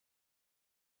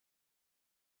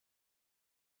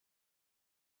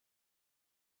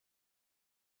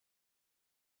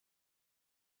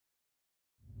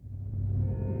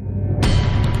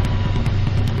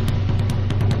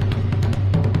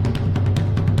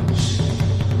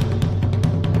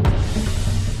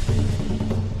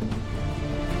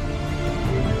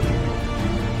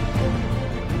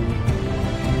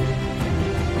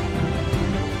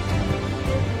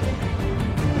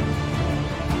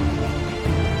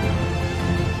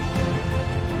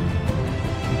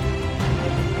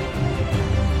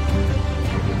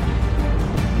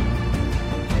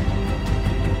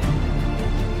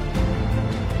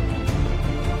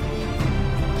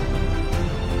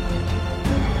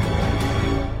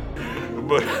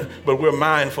but we're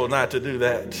mindful not to do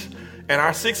that. And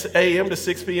our 6 a.m. to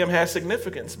 6 p.m. has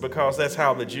significance because that's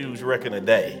how the Jews reckon a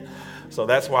day. So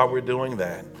that's why we're doing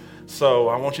that. So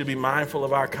I want you to be mindful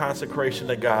of our consecration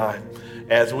to God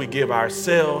as we give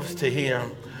ourselves to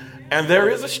him. And there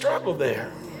is a struggle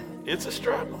there. It's a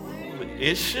struggle.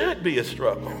 It should be a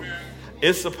struggle.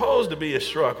 It's supposed to be a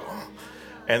struggle.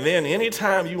 And then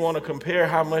anytime you want to compare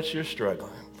how much you're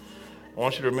struggling, I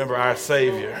want you to remember our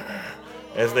Savior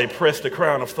as they pressed the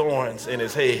crown of thorns in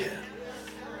his head,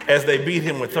 as they beat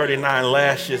him with 39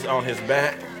 lashes on his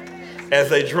back, as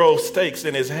they drove stakes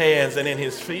in his hands and in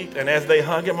his feet, and as they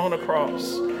hung him on a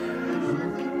cross,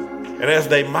 and as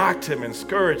they mocked him and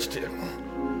scourged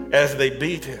him, as they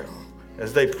beat him,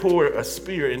 as they poured a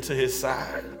spear into his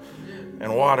side,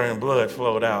 and water and blood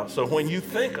flowed out. So when you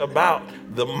think about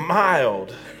the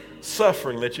mild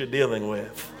suffering that you're dealing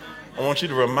with, I want you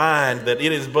to remind that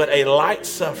it is but a light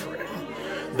suffering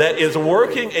that is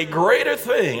working a greater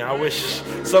thing. I wish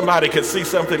somebody could see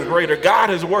something greater. God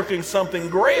is working something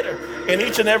greater in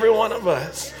each and every one of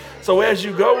us. So as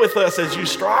you go with us, as you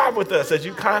strive with us, as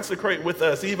you consecrate with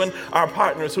us, even our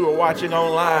partners who are watching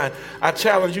online, I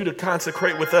challenge you to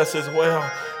consecrate with us as well,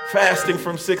 fasting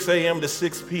from 6 a.m. to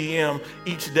 6 p.m.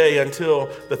 each day until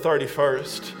the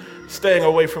 31st. Staying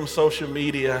away from social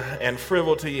media and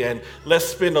frivolity, and let's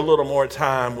spend a little more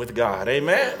time with God.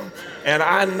 Amen. And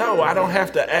I know I don't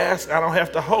have to ask, I don't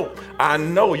have to hope. I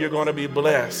know you're going to be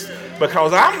blessed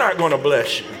because I'm not going to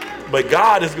bless you, but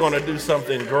God is going to do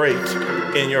something great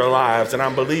in your lives. And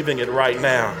I'm believing it right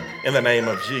now in the name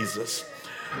of Jesus.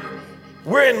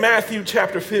 We're in Matthew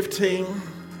chapter 15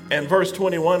 and verse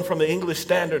 21 from the English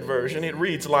Standard Version. It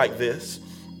reads like this.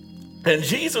 And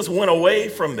Jesus went away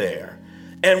from there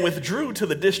and withdrew to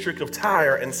the district of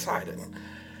Tyre and Sidon.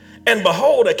 And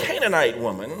behold, a Canaanite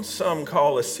woman, some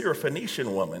call a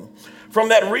Syrophoenician woman, from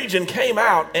that region came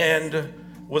out and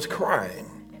was crying,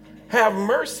 "Have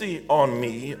mercy on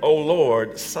me, O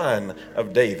Lord, Son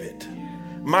of David.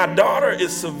 My daughter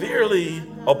is severely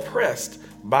oppressed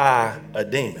by a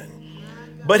demon."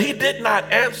 But he did not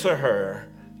answer her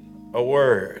a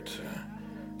word.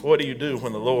 What do you do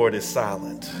when the Lord is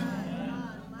silent?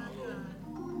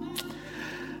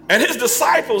 And his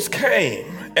disciples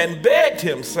came and begged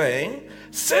him, saying,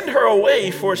 "Send her away,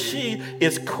 for she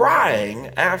is crying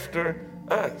after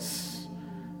us."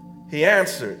 He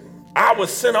answered, "I was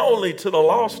sent only to the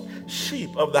lost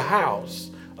sheep of the house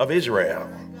of Israel."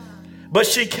 But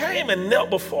she came and knelt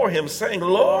before him, saying,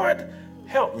 "Lord,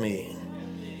 help me."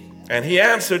 And he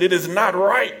answered, "It is not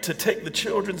right to take the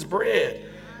children's bread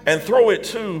and throw it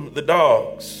to the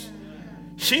dogs."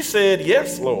 She said,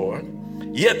 "Yes, Lord,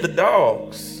 yet the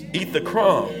dogs eat the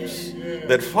crumbs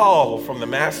that fall from the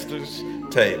master's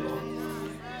table."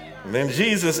 And then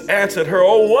Jesus answered her,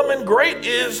 "O woman, great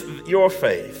is your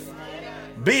faith.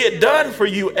 Be it done for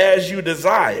you as you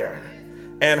desire."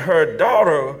 And her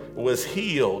daughter was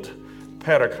healed,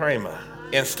 patakrima,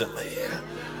 instantly.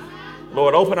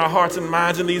 Lord, open our hearts and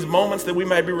minds in these moments that we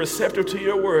may be receptive to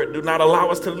your word. Do not allow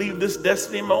us to leave this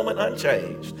destiny moment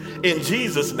unchanged. In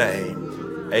Jesus'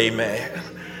 name, amen.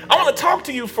 I want to talk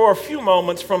to you for a few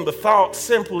moments from the thought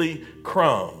simply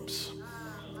crumbs.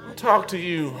 I'll talk to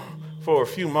you for a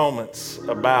few moments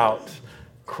about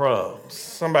crumbs.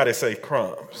 Somebody say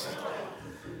crumbs.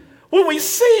 When we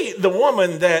see the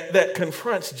woman that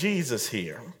confronts Jesus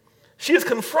here, she is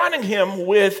confronting him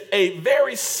with a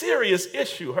very serious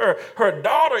issue. Her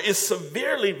daughter is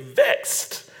severely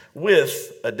vexed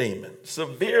with a demon,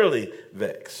 severely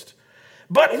vexed.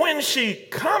 But when she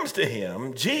comes to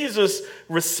him, Jesus'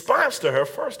 response to her,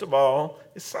 first of all,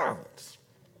 is silence.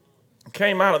 He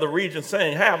came out of the region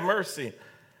saying, "Have mercy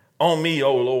on me,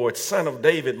 O Lord, Son of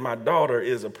David. My daughter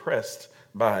is oppressed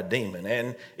by a demon."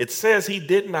 And it says he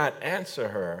did not answer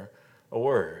her a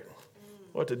word.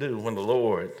 What to do when the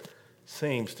Lord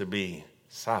seems to be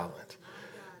silent?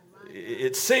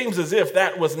 It seems as if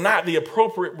that was not the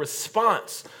appropriate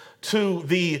response to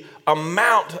the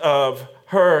amount of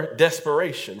her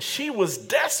desperation. She was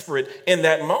desperate in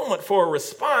that moment for a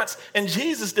response, and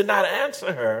Jesus did not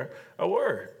answer her a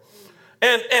word.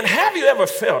 And have you ever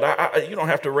felt, you don't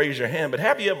have to raise your hand, but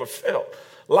have you ever felt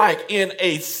like in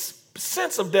a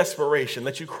sense of desperation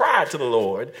that you cried to the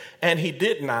Lord and he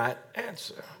did not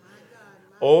answer?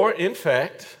 Or in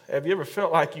fact, have you ever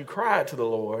felt like you cried to the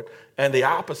Lord and the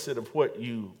opposite of what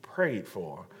you prayed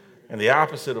for and the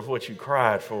opposite of what you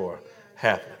cried for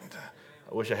happened?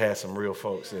 I wish I had some real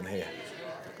folks in here.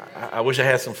 I wish I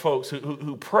had some folks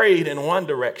who prayed in one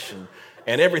direction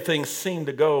and everything seemed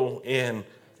to go in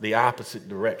the opposite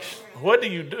direction. What do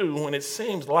you do when it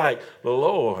seems like the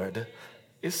Lord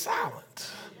is silent?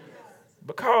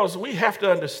 Because we have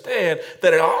to understand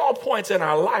that at all points in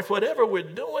our life, whatever we're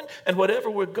doing and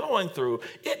whatever we're going through,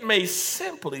 it may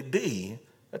simply be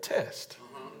a test.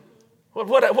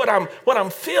 What I'm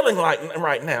feeling like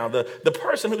right now, the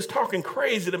person who's talking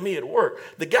crazy to me at work,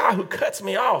 the guy who cuts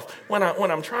me off when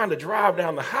I'm trying to drive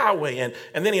down the highway and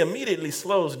then he immediately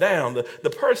slows down, the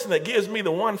person that gives me the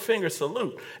one finger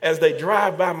salute as they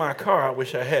drive by my car. I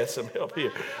wish I had some help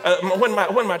here.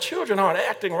 When my children aren't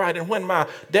acting right, and when my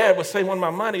dad would say when my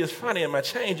money is funny and my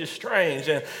change is strange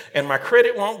and my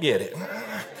credit won't get it.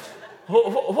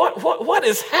 What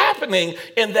is happening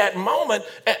in that moment?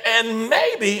 And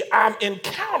maybe I'm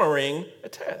encountering a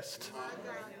test.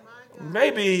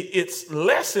 Maybe it's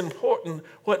less important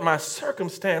what my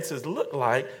circumstances look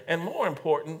like and more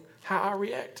important how I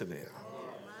react to them.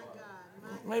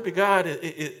 Maybe God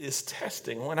is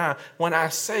testing when I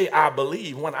say I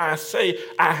believe, when I say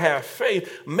I have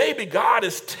faith. Maybe God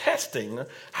is testing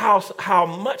how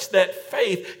much that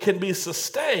faith can be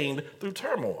sustained through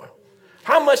turmoil.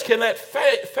 How much can that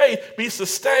faith be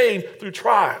sustained through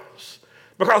trials?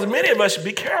 Because many of us,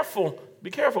 be careful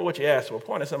what you ask for.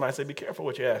 Point at somebody and say, be careful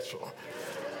what you ask for.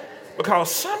 Because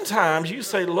sometimes you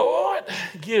say, Lord,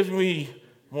 give me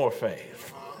more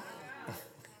faith.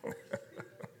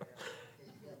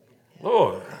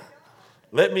 Lord,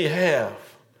 let me have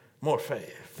more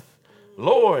faith.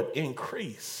 Lord,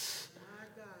 increase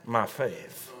my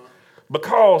faith.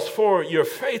 Because for your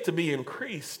faith to be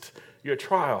increased, your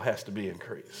trial has to be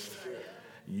increased.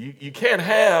 You can't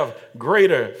have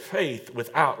greater faith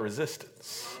without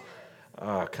resistance.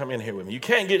 Come in here with me. You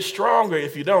can't get stronger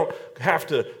if you don't have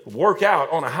to work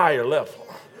out on a higher level.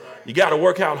 You got to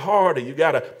work out harder. You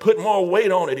got to put more weight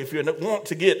on it if you want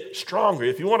to get stronger.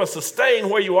 If you want to sustain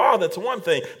where you are, that's one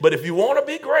thing. But if you want to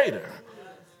be greater,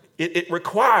 it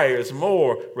requires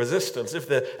more resistance. If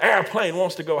the airplane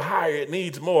wants to go higher, it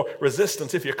needs more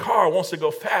resistance. If your car wants to go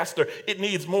faster, it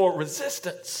needs more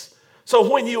resistance. So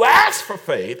when you ask for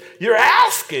faith, you're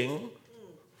asking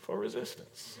for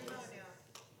resistance.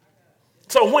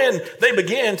 So when they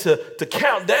began to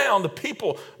count down the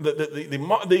people,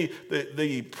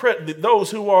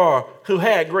 those who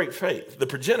had great faith, the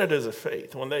progenitors of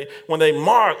faith, when they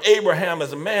mark Abraham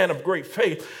as a man of great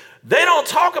faith, they don't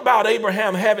talk about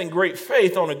Abraham having great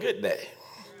faith on a good day.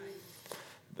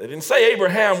 They didn't say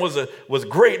Abraham was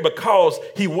great because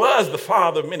he was the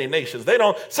father of many nations. They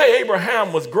don't say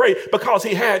Abraham was great because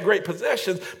he had great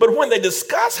possessions. But when they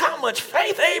discuss how much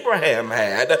faith Abraham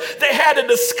had, they had to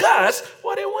discuss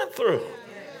what he went through.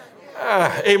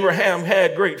 Abraham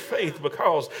had great faith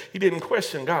because he didn't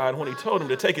question God when he told him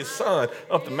to take his son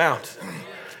up the mountain.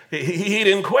 He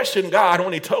didn't question God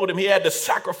when he told him he had to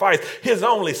sacrifice his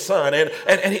only son.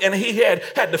 And he had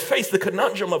to face the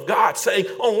conundrum of God saying,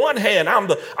 on one hand, I'm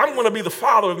going to be the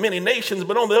father of many nations,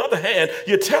 but on the other hand,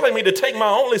 you're telling me to take my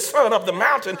only son up the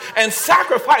mountain and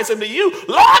sacrifice him to you. Lord,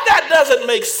 that doesn't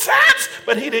make sense.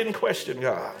 But he didn't question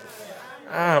God.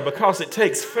 Because it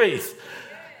takes faith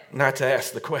not to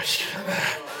ask the question.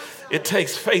 It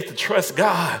takes faith to trust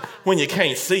God when you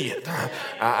can't see it.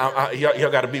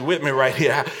 Y'all got to be with me right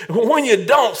here. When you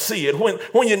don't see it,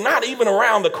 when you're not even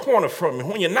around the corner from me,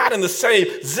 when you're not in the same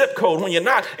zip code, when you're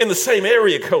not in the same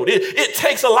area code, it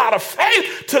takes a lot of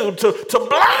faith to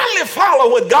blindly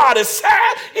follow what God has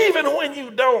said, even when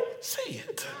you don't see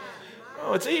it.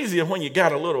 Oh, it's easier when you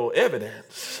got a little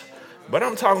evidence, but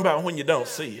I'm talking about when you don't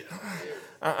see it.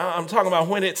 I'm talking about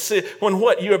when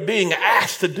what you're being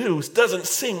asked to do doesn't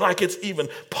seem like it's even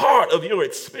part of your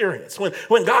experience.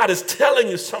 When God is telling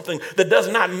you something that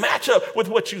does not match up with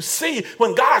what you see.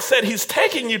 When God said he's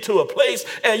taking you to a place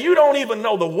and you don't even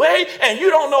know the way and you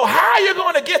don't know how you're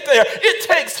going to get there. It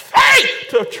takes faith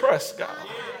to trust God.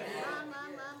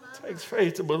 It takes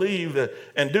faith to believe that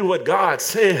and do what God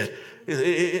said.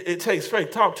 It takes faith.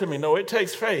 Talk to me. No, it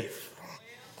takes faith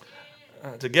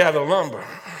to gather lumber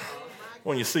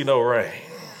when you see no rain.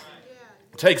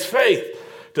 It takes faith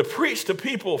to preach to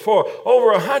people for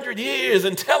over 100 years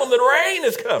and tell them that rain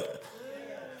is coming.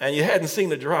 And you hadn't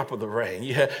seen a drop of the rain.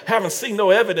 You haven't seen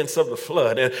no evidence of the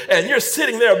flood. And you're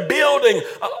sitting there building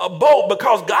a boat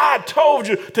because God told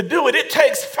you to do it. It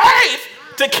takes faith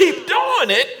to keep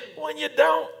doing it when you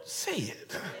don't see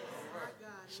it.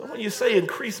 So when you say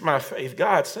increase my faith,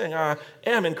 God's saying I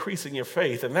am increasing your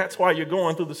faith. And that's why you're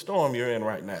going through the storm you're in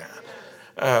right now.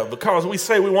 Because we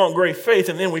say we want great faith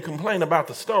and then we complain about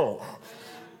the storm.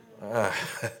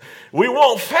 We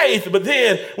want faith, but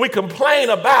then we complain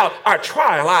about our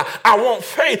trial. I want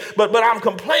faith, but I'm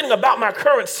complaining about my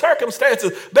current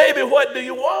circumstances. Baby, what do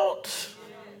you want?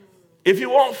 If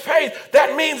you want faith,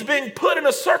 that means being put in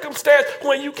a circumstance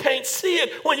when you can't see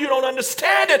it, when you don't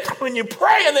understand it, when you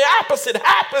pray and the opposite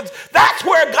happens. That's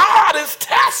where God is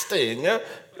testing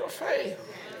your faith.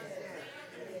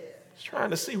 He's trying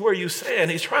to see where you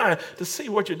stand. He's trying to see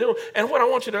what you're doing. And what I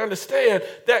want you to understand,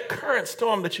 that current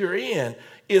storm that you're in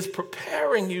is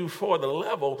preparing you for the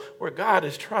level where God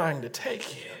is trying to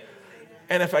take you.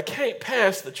 And if I can't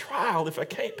pass the trial, if I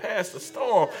can't pass the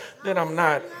storm, then I'm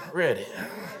not ready.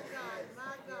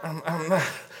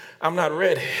 I'm not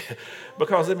ready.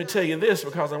 Because let me tell you this,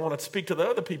 because I want to speak to the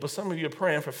other people. Some of you are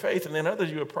praying for faith, and then others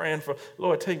of you are praying for,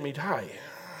 Lord, take me higher.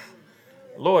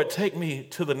 Lord, take me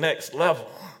to the next level.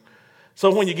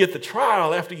 So when you get the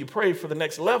trial after you pray for the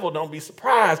next level, don't be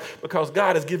surprised, because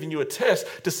God is giving you a test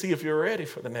to see if you're ready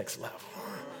for the next level.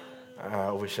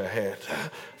 I wish I had a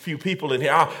few people in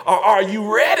here. Are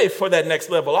you ready for that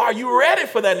next level? Are you ready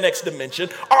for that next dimension?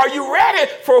 Are you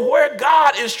ready for where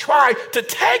God is trying to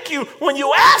take you? When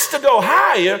you ask to go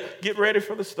higher, get ready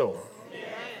for the storm.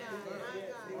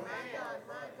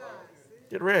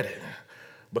 Get ready,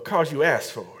 because you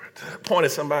asked for it. Point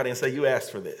at somebody and say, you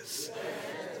asked for this.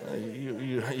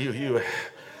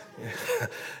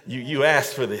 You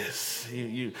asked for this.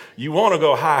 You want to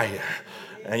go higher.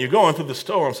 And you're going through the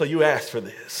storm, so you asked for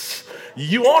this.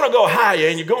 You want to go higher,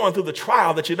 and you're going through the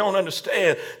trial that you don't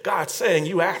understand. God's saying,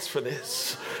 you asked for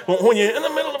this. When you're in the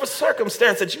middle of a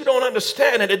circumstance that you don't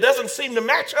understand and it doesn't seem to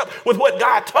match up with what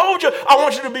God told you, I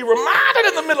want you to be reminded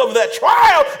in the middle of that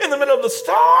trial, in the middle of the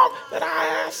storm, that I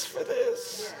asked for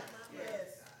this.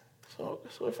 So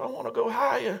if I want to go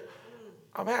higher,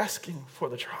 I'm asking for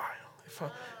the trial.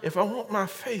 If I want my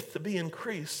faith to be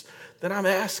increased, then I'm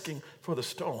asking for the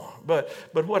storm. But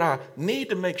what I need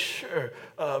to make sure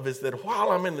of is that while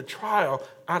I'm in the trial,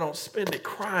 I don't spend it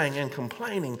crying and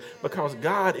complaining, because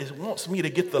God wants me to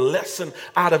get the lesson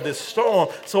out of this storm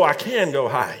so I can go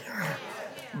higher.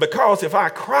 Because if I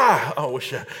cry, I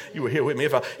wish you were here with me.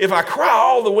 If I cry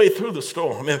all the way through the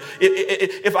storm,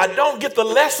 if I don't get the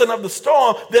lesson of the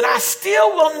storm, then I still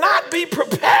will not be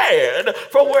prepared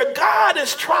for where God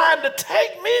is trying to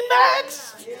take me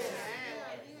next.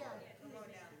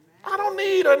 I don't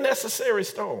need unnecessary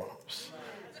storms.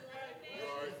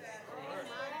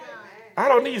 I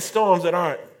don't need storms that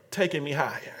aren't taking me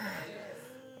higher.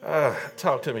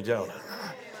 Talk to me, Jonah.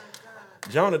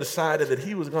 Jonah decided that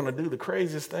he was going to do the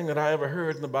craziest thing that I ever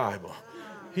heard in the Bible.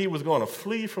 He was going to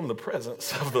flee from the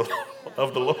presence of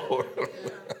the Lord.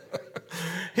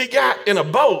 He got in a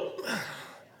boat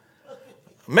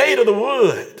made of the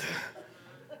wood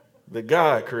that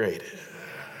God created.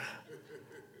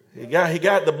 He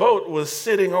got the boat was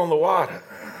sitting on the water.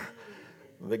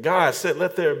 The God said,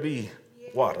 let there be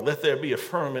water. Let there be a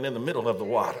firmament in the middle of the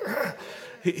water.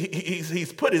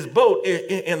 He's put his boat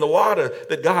in the water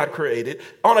that God created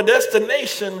on a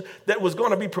destination that was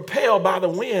going to be propelled by the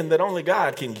wind that only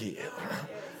God can give.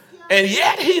 And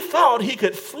yet he thought he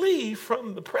could flee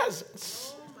from the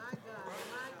presence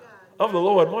of the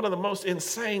Lord. One of the most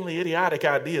insanely idiotic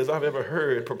ideas I've ever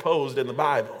heard proposed in the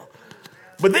Bible.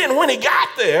 But then when he got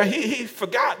there, he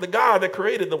forgot the God that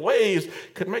created the waves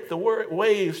could make the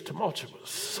waves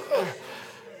tumultuous.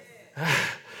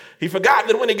 He forgot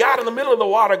that when he got in the middle of the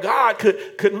water, God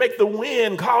could make the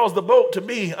wind cause the boat to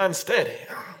be unsteady.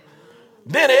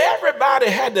 Then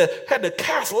everybody had to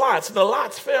cast lots, and the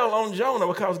lots fell on Jonah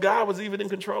because God was even in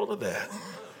control of that.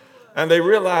 And they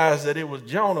realized that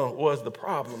Jonah was the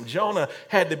problem. Jonah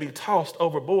had to be tossed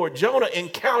overboard. Jonah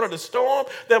encountered a storm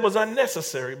that was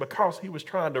unnecessary because he was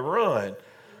trying to run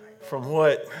from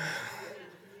what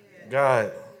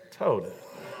God told him.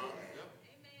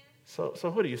 So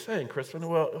what are you saying, Crispin?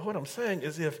 Well, what I'm saying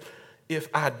is if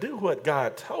I do what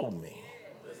God told me,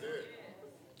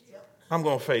 I'm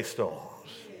going to face storms.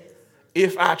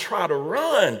 If I try to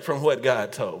run from what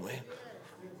God told me,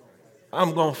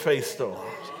 I'm going to face storms.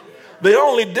 The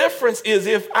only difference is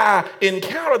if I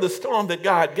encounter the storm that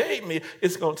God gave me,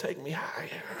 it's going to take me higher.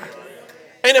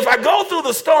 And if I go through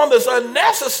the storm that's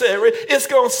unnecessary, it's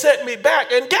going to set me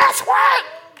back. And guess what?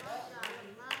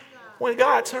 When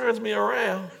God turns me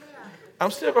around, I'm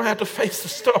still going to have to face the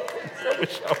storm. I'm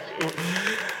still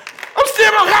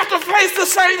going to have to face the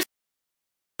same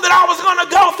that I was going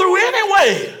to go through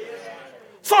anyway.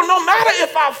 So no matter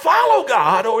if I follow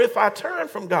God or if I turn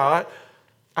from God,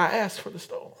 I ask for the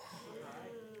storm.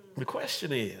 The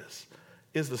question is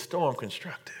the storm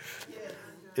constructive?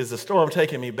 Is the storm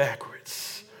taking me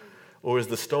backwards? Or is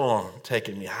the storm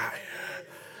taking me higher?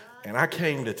 And I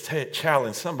came to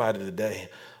challenge somebody today.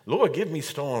 Lord, give me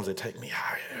storms that take me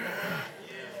higher.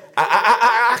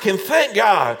 I can thank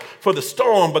God for the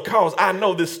storm because I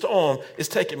know this storm is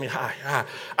taking me high.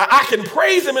 I can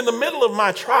praise him in the middle of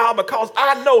my trial because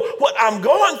I know what I'm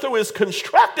going through is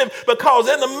constructive, because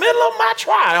in the middle of my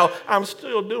trial, I'm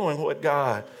still doing what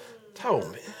God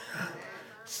told me.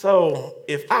 So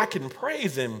if I can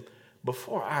praise him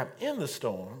before I'm in the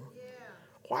storm,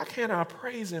 why can't I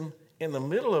praise him in the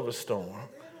middle of a storm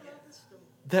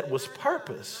that was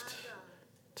purposed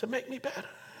to make me better?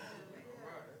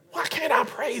 Why can't I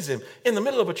praise him in the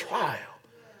middle of a trial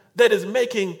that is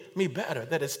making me better,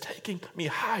 that is taking me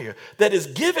higher, that is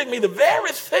giving me the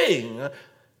very thing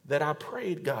that I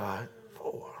prayed God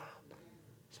for?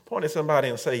 So point at somebody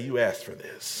and say, you asked for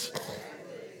this.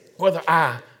 Whether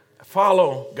I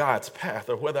follow God's path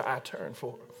or whether I turn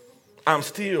for it, I'm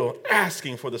still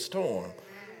asking for the storm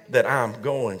that I'm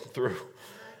going through.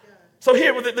 So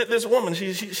here with this woman,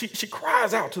 she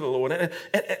cries out to the Lord,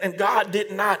 and God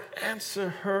did not answer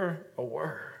her a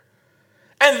word.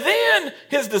 And then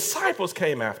his disciples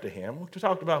came after him. We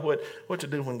talked about what to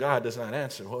do when God does not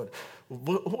answer.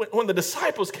 When the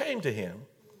disciples came to him,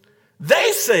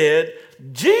 they said,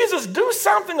 Jesus, do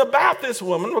something about this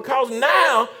woman because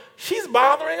now she's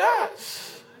bothering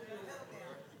us.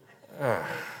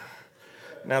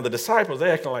 Now the disciples,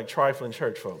 they acting like trifling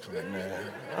church folks right now,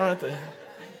 aren't they?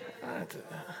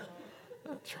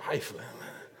 Trifling.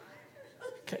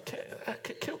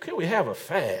 Can we have a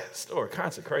fast or a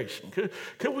consecration?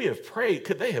 Could we have prayed?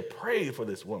 Could they have prayed for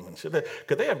this woman?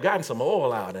 Could they have gotten some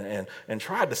oil out and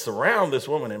tried to surround this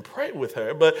woman and pray with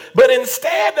her? But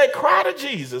instead they cry to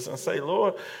Jesus and say,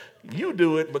 Lord, you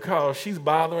do it because she's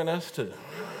bothering us too.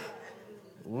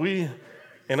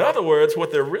 In other words,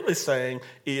 what they're really saying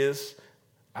is,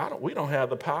 we don't have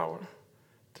the power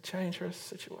to change her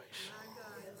situation.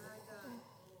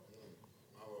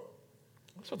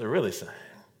 That's what they're really saying.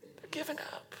 They're giving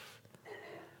up.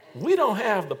 We don't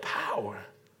have the power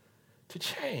to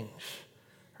change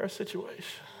her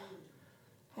situation.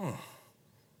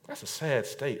 That's a sad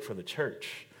state for the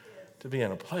church to be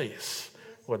in a place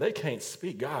where they can't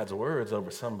speak God's words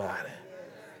over somebody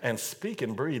and speak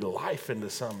and breathe life into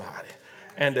somebody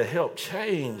and to help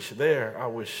change to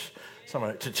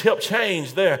help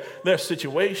change their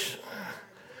situation.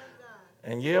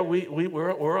 And yeah,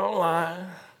 we're online.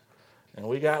 And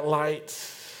we got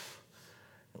lights,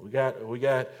 we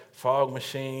got fog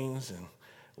machines, and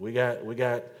we got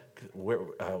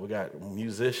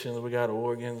musicians, we got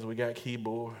organs, we got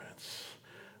keyboards,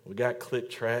 we got click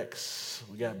tracks,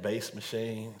 we got bass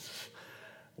machines,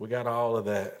 we got all of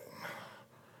that.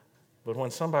 But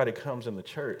when somebody comes in the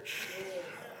church,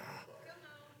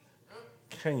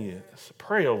 can you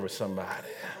pray over somebody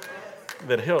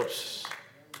that helps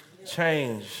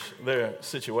change their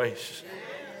situation?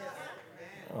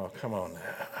 Oh, come on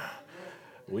now.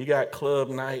 We got club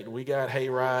night. We got hay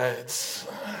rides.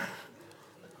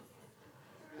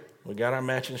 We got our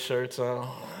matching shirts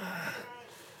on.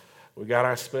 We got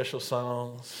our special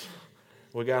songs.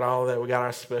 We got all that. We got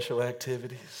our special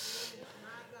activities.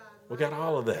 We got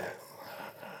all of that.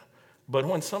 But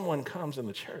when someone comes in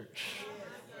the church,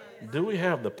 do we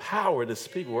have the power to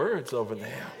speak words over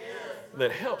them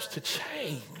that helps to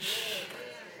change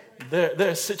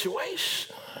their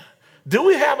situation? Do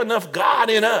we have enough God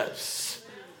in us?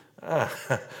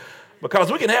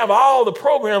 Because we can have all the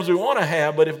programs we want to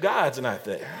have, but if God's not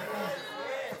there,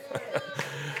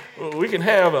 we can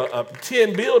have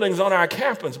 10 buildings on our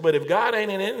campus, but if God ain't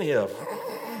in any of them,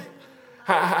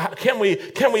 can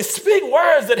we speak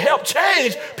words that help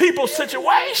change people's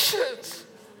situations?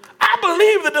 I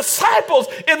believe the disciples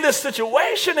in this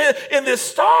situation, in this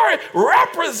story,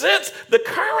 represents the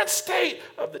current state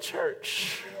of the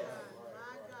church.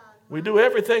 We do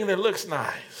everything that looks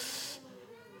nice.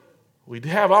 We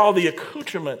have all the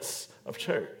accoutrements of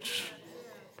church.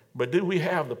 But do we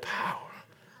have the power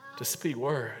to speak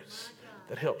words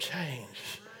that help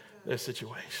change their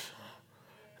situation?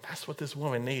 That's what this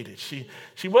woman needed.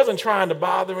 She wasn't trying to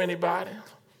bother anybody.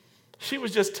 She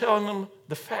was just telling them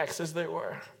the facts as they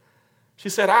were. She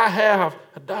said, I have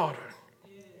a daughter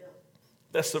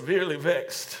that's severely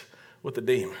vexed with the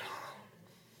demon.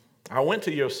 I went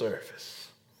to your service,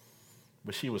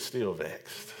 but she was still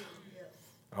vexed.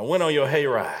 I went on your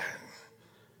hayride,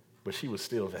 but she was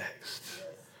still vexed.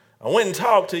 I went and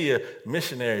talked to your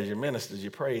missionaries, your ministers,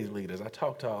 your praise leaders. I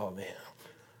talked to all of them,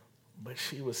 but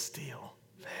she was still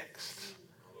vexed.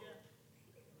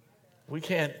 We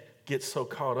can't get so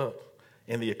caught up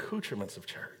in the accoutrements of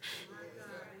church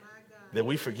that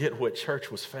we forget what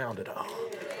church was founded on.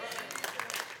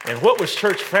 And what was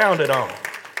church founded on?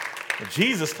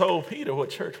 Jesus told Peter what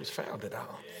church was founded on.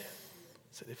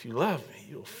 He said, if you love me,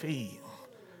 you'll feed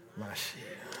my sheep.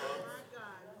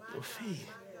 You'll feed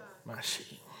my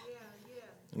sheep.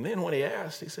 And then when he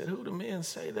asked, he said, who do men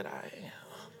say that I am?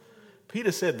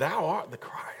 Peter said, thou art the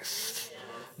Christ,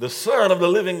 the Son of the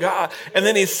living God. And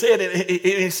then he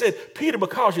said, Peter,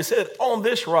 because you said on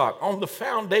this rock, on the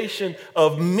foundation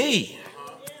of me,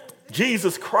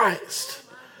 Jesus Christ,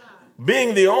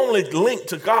 being the only link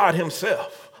to God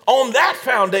himself, on that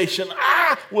foundation,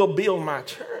 I will build my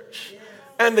church.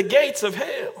 And the gates of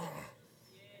hell,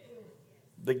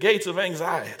 the gates of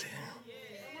anxiety,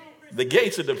 the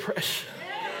gates of depression,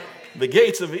 the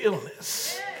gates of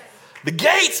illness, the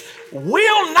gates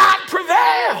will not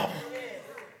prevail.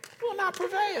 Will not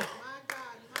prevail.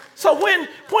 So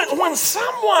when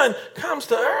someone comes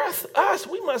to us,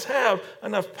 we must have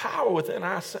enough power within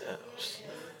ourselves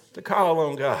to call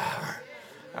on God.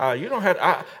 You don't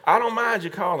have. I don't mind you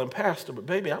calling pastor, but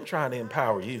baby, I'm trying to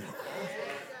empower you.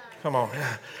 Come on.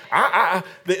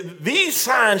 These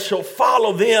signs shall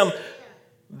follow them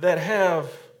that have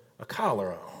a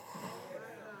collar on.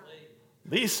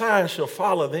 These signs shall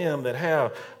follow them that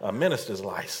have a minister's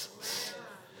license.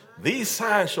 These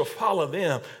signs shall follow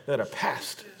them that are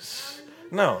pastors.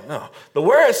 No. The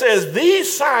word says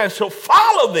these signs shall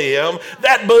follow them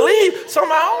that believe. So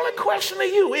my only question to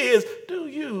you is, do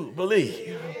you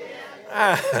believe?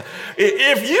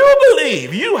 If you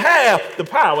believe you have the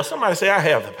power, somebody say, I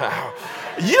have the power.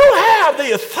 You have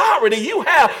the authority. You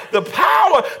have the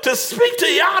power to speak to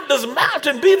yonder's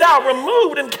mountain, be thou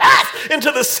removed and cast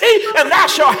into the sea, and thou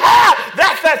shalt have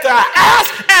that thou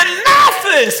ask, and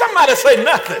nothing, somebody say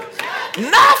nothing,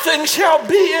 nothing shall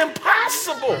be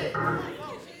impossible. Nothing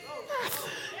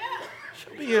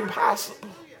shall be impossible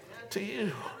to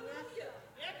you.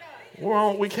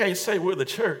 We can't say we're the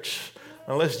church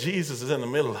unless Jesus is in the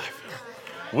middle of it.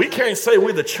 We can't say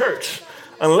we're the church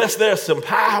unless there's some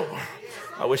power.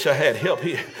 I wish I had help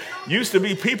here. Used to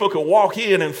be people could walk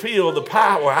in and feel the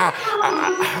power.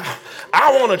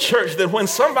 I want a church that when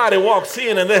somebody walks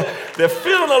in and they're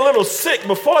feeling a little sick,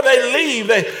 before they leave,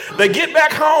 they get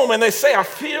back home and they say, I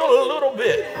feel a little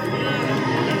bit.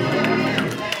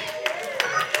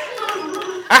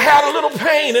 I had a little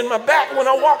pain in my back when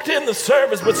I walked in the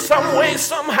service, but some way,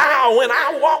 somehow, when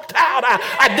I walked out,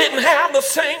 I didn't have the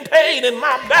same pain in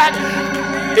my back.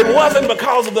 It wasn't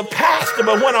because of the pastor,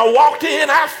 but when I walked in,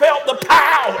 I felt the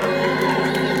power.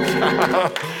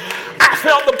 I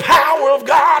felt the power of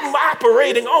God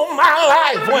operating on my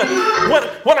life.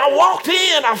 When I walked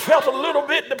in, I felt a little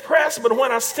bit depressed, but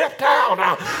when I stepped out,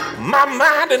 my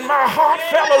mind and my heart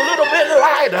felt a little bit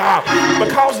lighter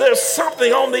because there's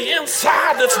something on the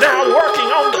inside that's now working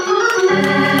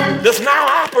that's now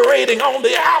operating on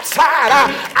the outside.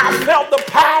 I felt the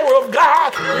power of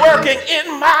God working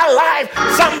in my life.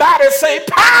 Somebody say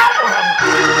power.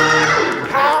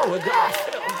 Power, God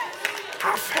felt.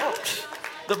 I felt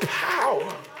the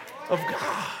power of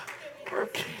God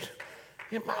working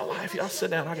in my life. Y'all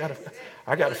sit down. I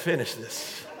gotta finish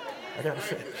this. I gotta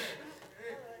finish.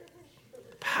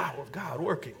 Power of God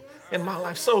working in my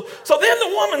life. So then the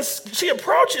woman, she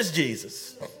approaches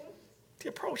Jesus. She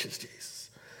approaches Jesus.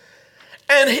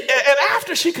 And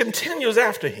after she continues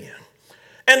after him,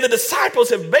 and the disciples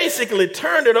have basically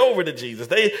turned it over to Jesus.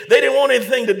 They didn't want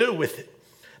anything to do with it.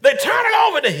 They turn it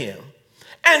over to him.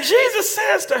 And Jesus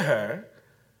says to her,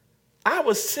 I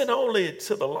was sent only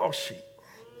to the lost sheep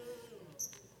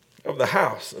of the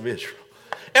house of Israel.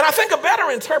 And I think a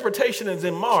better interpretation is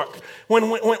in Mark,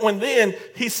 when then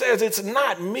he says it's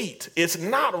not meet, it's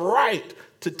not right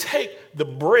to take the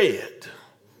bread.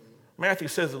 Matthew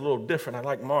says it a little different. I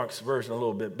like Mark's version a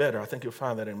little bit better. I think you'll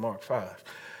find that in Mark 5.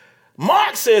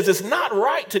 Mark says it's not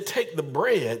right to take the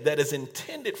bread that is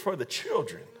intended for the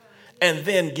children and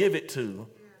then give it to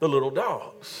the little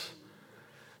dogs.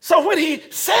 So when he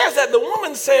says that, the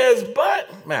woman says,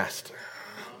 but master,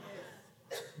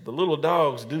 the little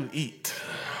dogs do eat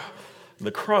the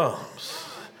crumbs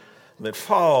that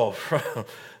fall from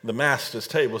the master's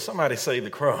table. Somebody say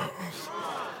the crumbs.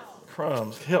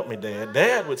 Crumbs. Help me, Dad.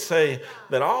 Dad would say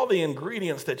that all the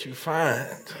ingredients that you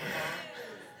find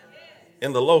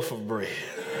in the loaf of bread,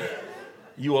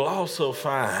 you will also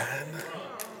find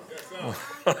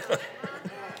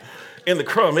in the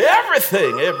crumb.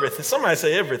 Everything. Somebody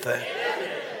say everything.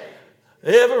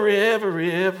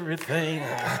 Everything.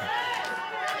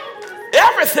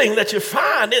 Everything that you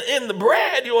find in the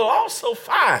bread, you will also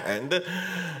find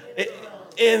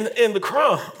in the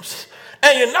crumbs.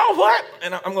 And you know what?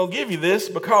 And I'm going to give you this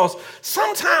because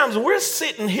sometimes we're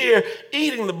sitting here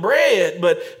eating the bread,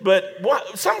 but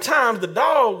sometimes the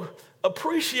dog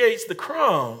appreciates the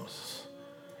crumbs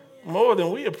more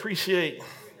than we appreciate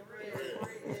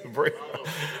the bread.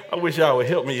 I wish y'all would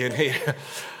help me in here.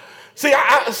 See,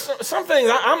 some things,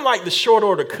 I'm like the short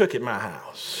order cook at my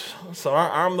house. So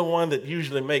I'm the one that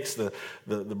usually makes the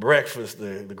breakfast,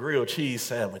 the grilled cheese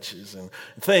sandwiches and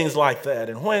things like that.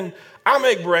 And when I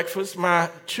make breakfast, my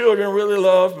children really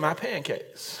love my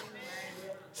pancakes.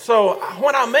 So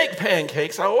when I make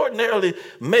pancakes, I ordinarily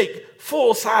make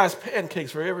full-size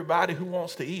pancakes for everybody who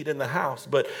wants to eat in the house.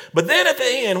 But then at the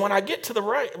end, when I get to the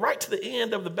right to the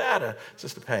end of the batter,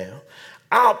 Sister Pam,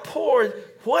 I'll pour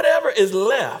whatever is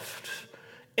left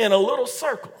in a little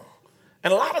circle.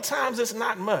 And a lot of times it's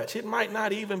not much. It might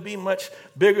not even be much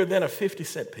bigger than a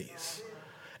 50-cent piece.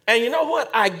 And you know what?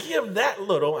 I give that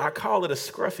little, I call it a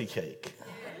scruffy cake.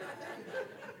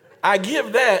 I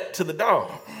give that to the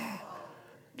dog.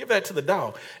 Give that to the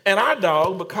dog. And our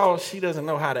dog, because she doesn't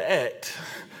know how to act,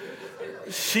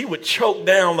 she would choke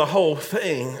down the whole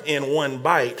thing in one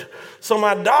bite. So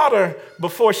my daughter,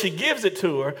 before she gives it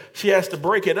to her, she has to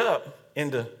break it up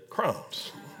into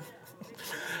crumbs.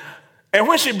 And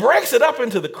when she breaks it up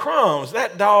into the crumbs,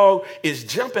 that dog is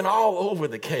jumping all over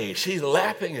the cage. She's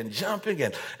lapping and jumping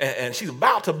and she's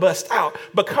about to bust out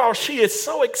because she is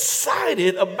so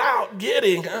excited about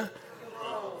getting the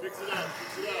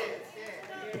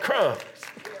crumbs.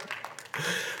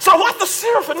 So what the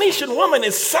Syrophoenician woman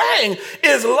is saying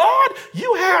is, Lord,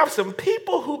 you have some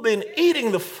people who've been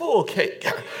eating the full cake.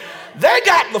 They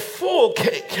got the full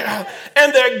cake,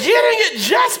 and they're getting it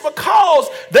just because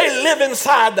they live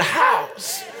inside the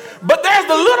house. But there's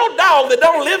the little dog that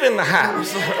don't live in the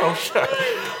house.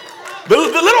 The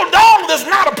little dog that's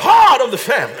not a part of the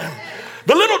family.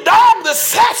 The little dog that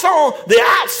sits on the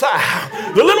outside.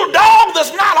 The little dog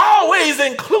that's not always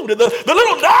included. The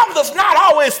little dog that's not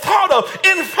always thought of.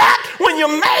 In fact, when you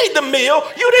made the meal,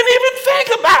 you didn't even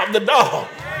think about the dog.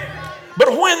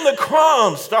 But when the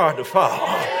crumbs start to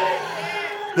fall,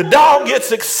 the dog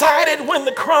gets excited when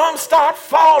the crumbs start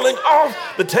falling off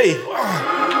the table.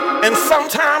 And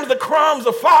sometimes the crumbs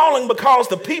are falling because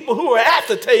the people who are at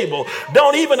the table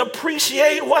don't even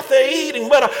appreciate what they're eating.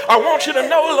 But I want you to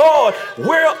know, Lord,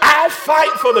 I'll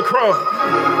fight for the crumbs.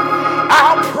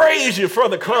 I'll praise you for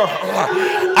the crumbs.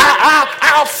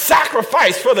 I'll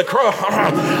sacrifice for the crumbs.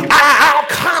 I'll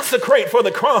consecrate for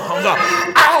the crumbs.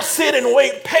 I'll sit and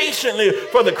wait patiently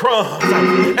for the crumbs.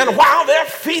 And while they're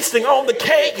feasting on the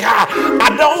cake,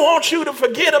 I don't want you to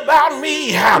forget about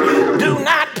me. Do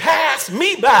not pass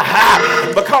me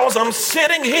by because I'm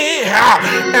sitting here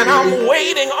and I'm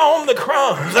waiting on the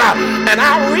crumbs. And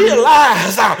I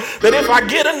realize that if I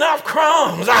get enough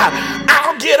crumbs,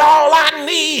 I'll get all I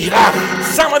need.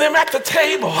 Some of them at the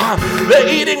table, they're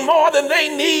eating more than they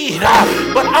need.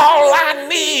 But all I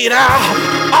need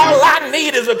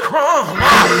is a crumb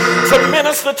to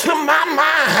minister to my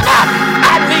mind.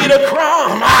 I need a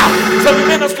crumb to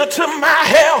minister to my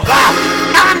health.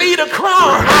 I need a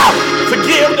crumb to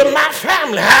give to my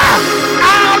family.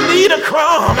 I need a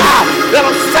crumb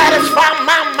that'll satisfy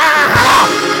my mind.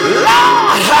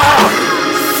 Lord,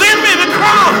 send me the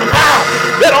crumb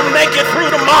that'll make it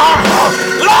through tomorrow.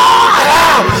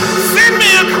 Lord, send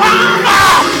me a crumb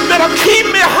that'll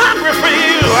keep me hungry for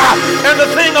you. And the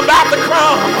thing about the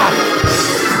crumb,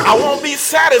 I won't be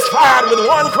satisfied with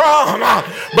one crumb,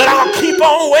 but I'll keep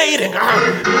on waiting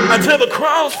until the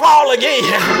crumbs fall again.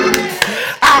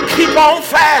 I'll keep on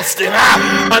fasting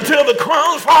until the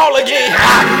crumbs fall again.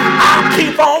 I'll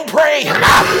keep on praying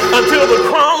until the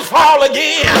crumbs fall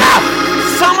again.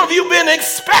 Some of you been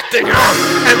expecting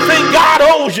and think God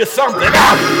owes you something,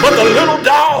 but the little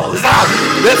dogs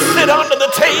that sit under the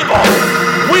table,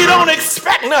 we don't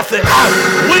expect nothing.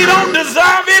 We don't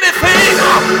deserve anything,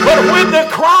 but when the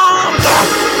crumbs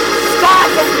start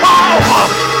to fall,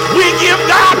 we give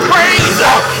God praise,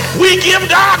 we give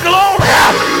God glory,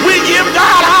 we give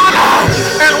God honor,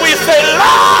 and we say,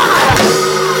 Lord,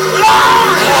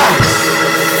 Lord,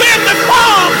 send the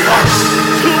crumbs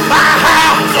to my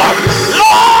house.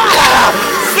 Lord,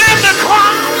 send the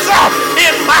crumbs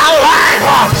in my life.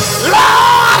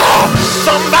 Lord,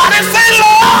 somebody say,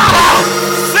 Lord,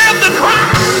 send the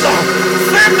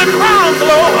crumbs,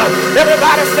 Lord.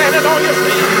 Everybody standing on your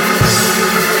feet.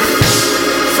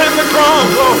 Send the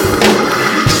crumbs, Lord.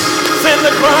 Send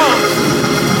the crumbs.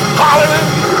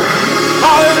 Hallelujah.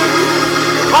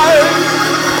 Hallelujah. Hallelujah.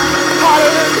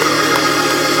 Hallelujah.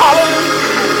 Hallelujah.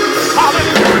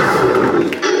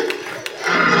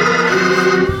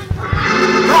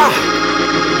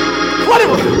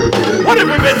 What have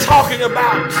we been talking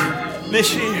about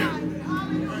this year?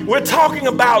 We're talking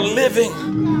about living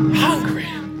hungry.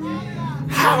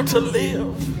 How to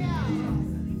live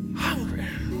hungry.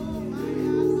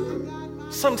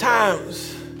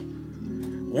 Sometimes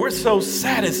we're so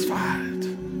satisfied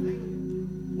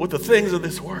with the things of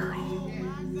this world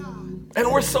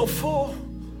And we're so full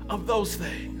of those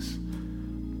things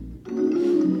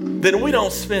that we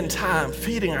don't spend time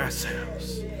feeding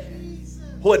ourselves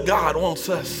what God wants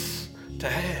us to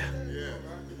have.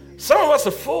 Some of us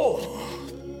are full,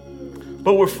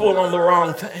 but we're full on the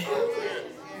wrong thing.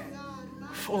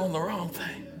 Full on the wrong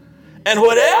thing. And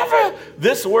whatever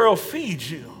this world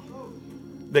feeds you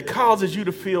that causes you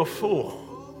to feel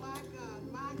full,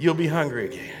 you'll be hungry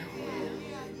again.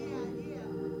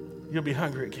 You'll be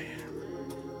hungry again.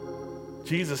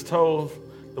 Jesus told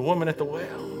the woman at the well,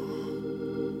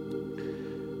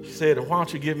 she said, why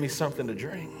don't you give me something to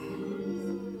drink?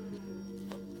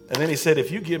 And then he said, if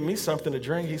you give me something to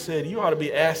drink, he said, you ought to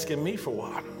be asking me for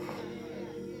water.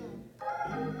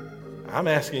 I'm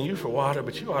asking you for water,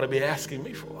 but you ought to be asking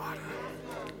me for water.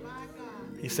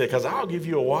 He said, because I'll give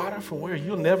you a water from where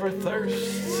you'll never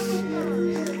thirst.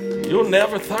 You'll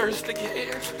never thirst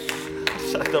again.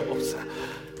 Shut up.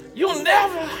 You'll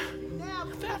never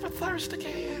thirst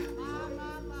again.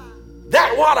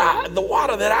 That water, the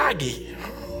water that I give,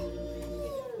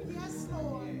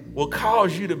 will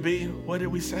cause you to be, what did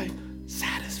we say?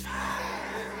 Satisfied.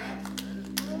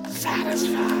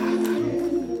 Satisfied.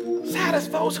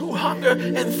 Satisfied. Those who hunger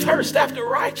and thirst after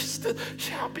righteousness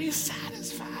shall be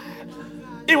satisfied.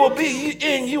 It will be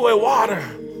in you a water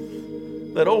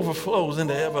that overflows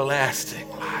into everlasting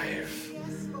life.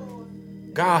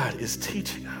 God is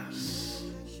teaching us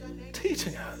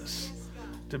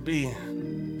to be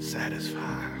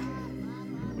satisfied.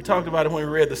 We talked about it when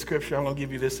we read the scripture. I'm going to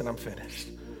give you this and I'm finished.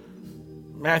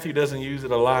 Matthew doesn't use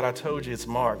it a lot. I told you it's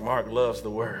Mark. Mark loves the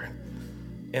word.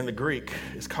 In the Greek,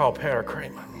 it's called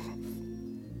parakrama.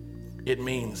 It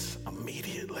means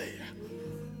immediately.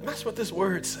 And that's what this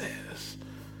word says.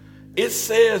 It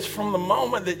says from the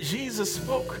moment that Jesus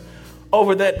spoke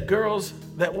over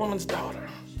that woman's daughter,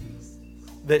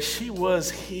 that she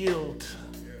was healed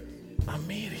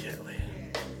immediately.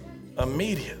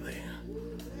 Immediately.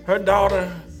 Her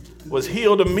daughter was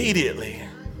healed immediately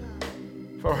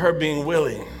from her being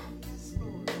willing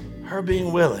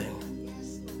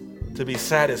to be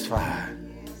satisfied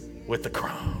with the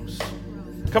crumbs.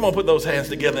 Come on, put those hands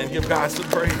together and give God some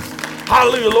praise.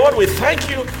 Hallelujah. Lord, we thank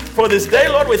you for this day.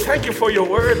 Lord, we thank you for your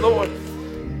word, Lord.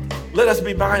 Let us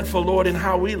be mindful, Lord, in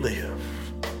how we live.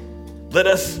 Let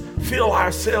us fill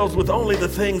ourselves with only the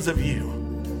things of you,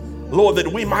 Lord, that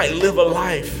we might live a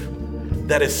life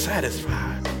that is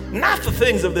satisfied. Not the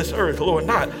things of this earth, Lord,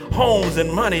 not homes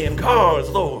and money and cars,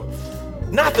 Lord.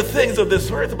 Not the things of this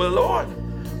earth, but Lord,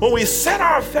 when we set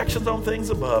our affections on things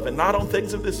above and not on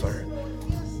things of this earth,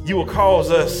 you will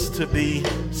cause us to be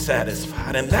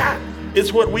satisfied. And that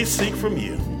is what we seek from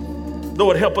you.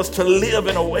 Lord, help us to live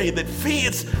in a way that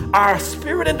feeds our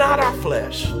spirit and not our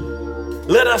flesh.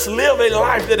 Let us live a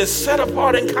life that is set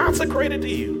apart and consecrated to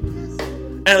you.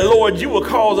 And Lord, you will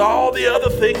cause all the other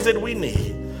things that we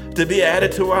need to be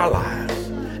added to our lives.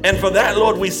 And for that,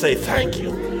 Lord, we say thank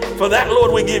you. For that,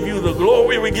 Lord, we give you the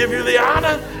glory, we give you the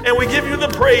honor, and we give you the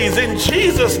praise in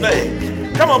Jesus' name.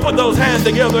 Come on, put those hands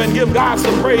together and give God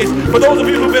some praise. For those of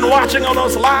you who've been watching on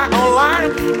us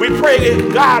online, we pray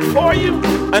God for you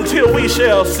until we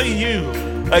shall see you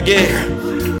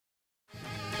again.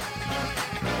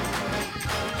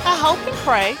 I hope and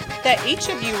pray that each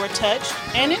of you were touched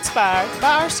and inspired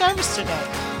by our service today.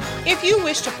 If you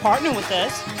wish to partner with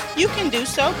us, you can do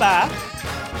so by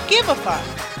Giveify.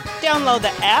 Download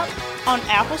the app on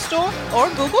Apple Store or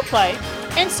Google Play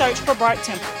and search for Bright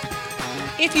Temple.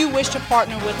 If you wish to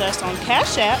partner with us on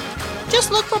Cash App,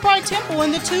 just look for Bright Temple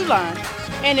in the 2 line,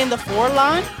 and in the 4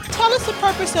 line, tell us the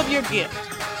purpose of your gift.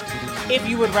 If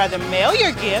you would rather mail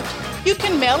your gift, you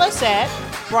can mail us at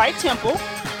Bright Temple,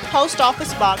 Post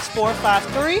Office Box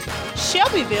 453,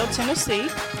 Shelbyville, Tennessee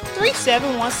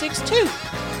 37162.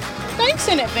 Thanks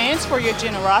in advance for your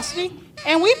generosity,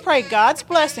 and we pray God's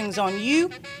blessings on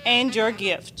you and your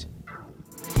gift.